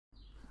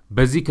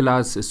በዚህ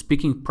ክላስ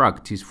speaking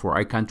practice for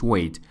I can't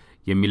wait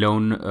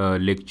የሚለውን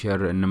ሌክቸር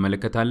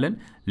እንመለከታለን.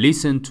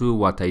 Listen to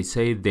what I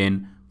say, then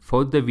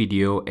pause the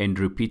video and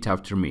repeat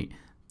after me.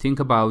 Think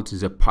about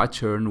the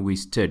pattern we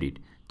studied.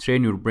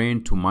 Train your brain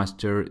to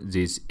master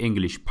this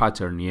English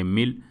pattern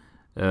የሚል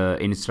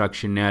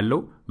ኢንስትራክሽን ያለው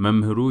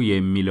መምህሩ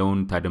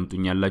የሚለውን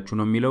ታደምጡኛላችሁ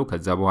ነው የሚለው.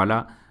 ከዛ በኋላ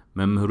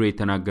መምህሩ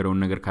የተናገረውን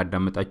ነገር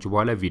ካዳመጣችሁ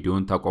በኋላ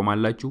ቪዲዮውን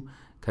ታቆማላችሁ.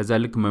 ከዛ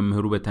ልክ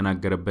መምህሩ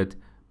በተናገረበት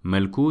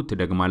መልኩ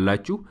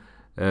ትደግማላችሁ.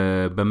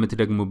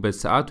 በመትደግሙበት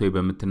ሰዓት ወይ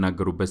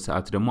በመትናገሩበት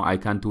ሰዓት ደግሞ I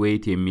can't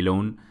wait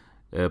የሚለውን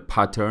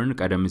ፓተርን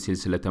ቀደም ሲል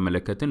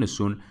ስለተመለከትን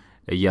እሱን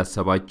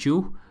እያሰባችሁ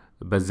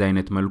በዛ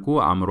አይነት መልኩ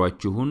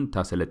አእምሯችሁን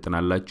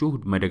ታሰለጥናላችሁ.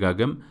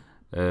 መደጋገም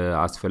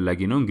አስፈላጊ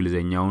ነው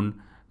እንግሊዘኛውን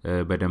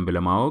በደንብ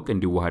ለማወቅ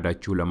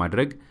እንዲዋሃዳችሁ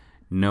ለማድረግ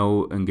ነው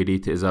እንግዲህ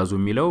ትዕዛዙ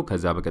የሚለው.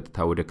 ከዛ በቀጥታ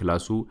ወደ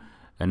ክላሱ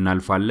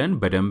እናልፋለን.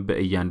 በደንብ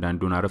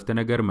እያንዳንዱን አረፍተ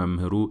ነገር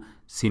መምህሩ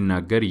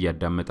ሲናገር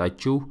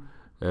እያዳመጣችሁ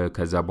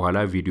ከዛ በኋላ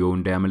ቪዲዮ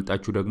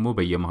እንዳያመልጣችሁ ደግሞ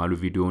በየመሃሉ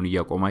ቪዲዮውን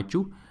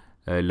እያቆማችሁ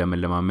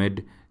ለመለማመድ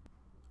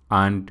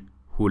 1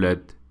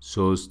 2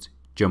 3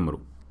 ጀምሩ.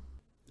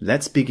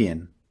 Let's begin.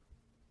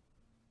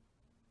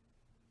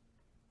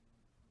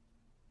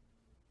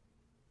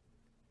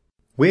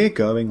 We're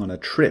going on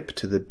a trip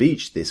to the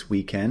beach this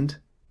weekend.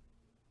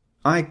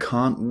 I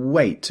can't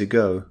wait to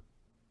go.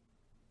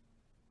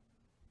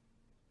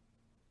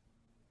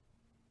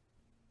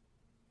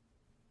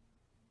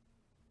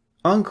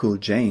 Uncle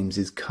James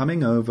is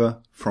coming over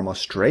from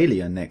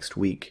Australia next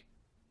week.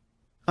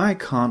 I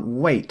can't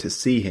wait to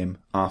see him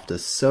after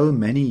so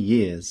many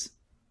years.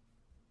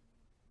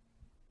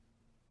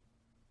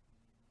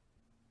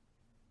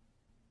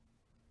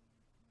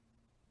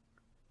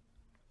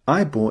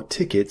 I bought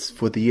tickets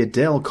for the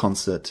Adele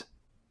concert.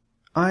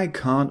 I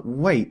can't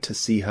wait to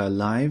see her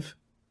live.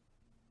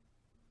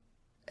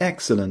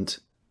 Excellent.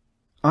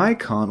 I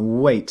can't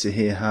wait to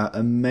hear her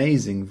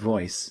amazing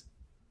voice.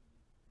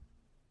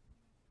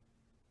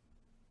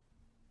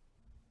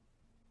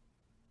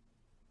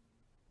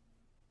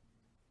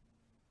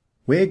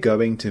 We're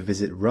going to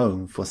visit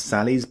Rome for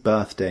Sally's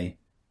birthday.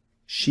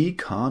 She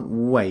can't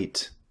wait.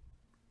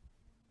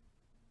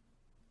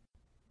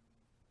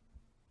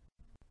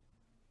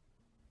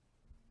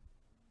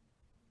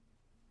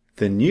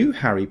 The new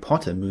Harry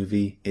Potter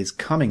movie is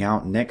coming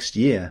out next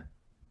year.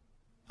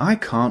 I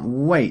can't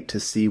wait to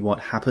see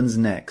what happens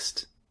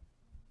next.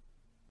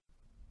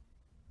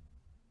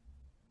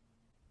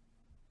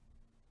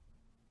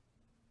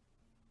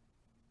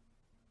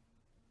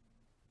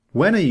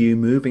 When are you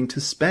moving to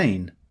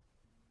Spain?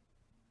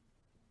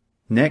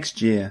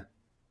 Next year.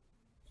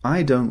 I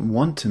don't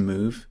want to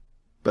move,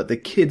 but the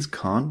kids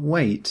can't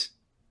wait.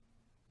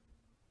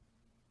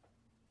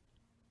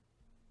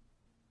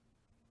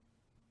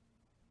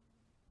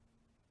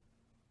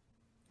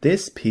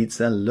 This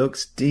pizza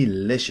looks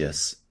delicious.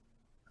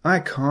 I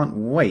can't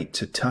wait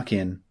to tuck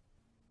in.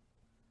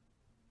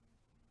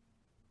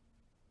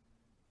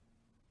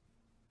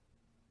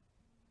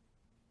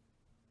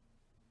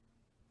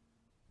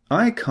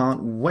 I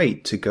can't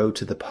wait to go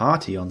to the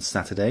party on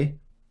Saturday.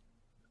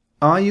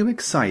 Are you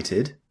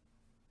excited?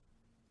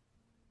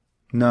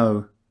 No,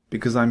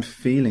 because I'm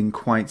feeling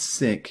quite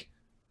sick.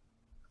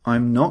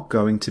 I'm not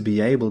going to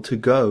be able to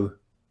go.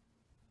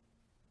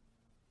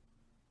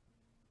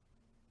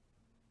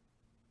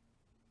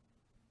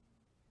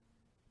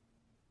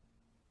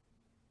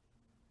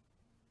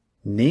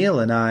 Neil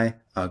and I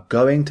are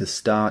going to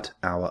start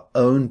our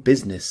own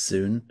business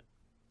soon.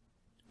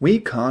 We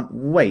can't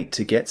wait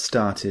to get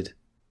started.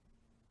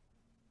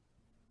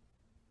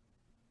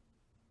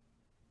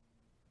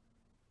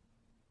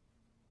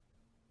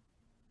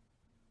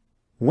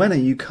 When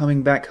are you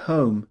coming back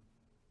home?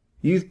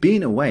 You've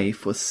been away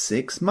for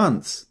 6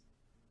 months.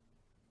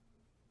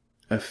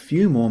 A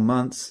few more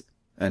months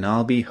and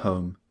I'll be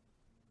home.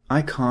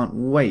 I can't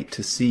wait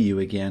to see you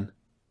again.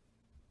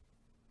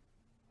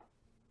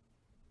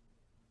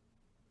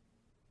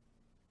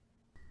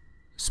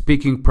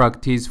 Speaking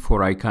practice for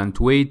I can't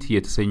wait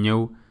የተሰኘው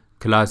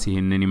ክላስ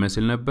ይሄንን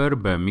ይመስል ነበር.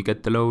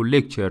 በሚቀጥለው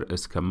ሌክቸር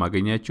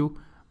እስከማገኛችሁ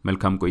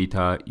መልካም ቆይታ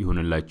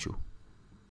ይሁንላችሁ.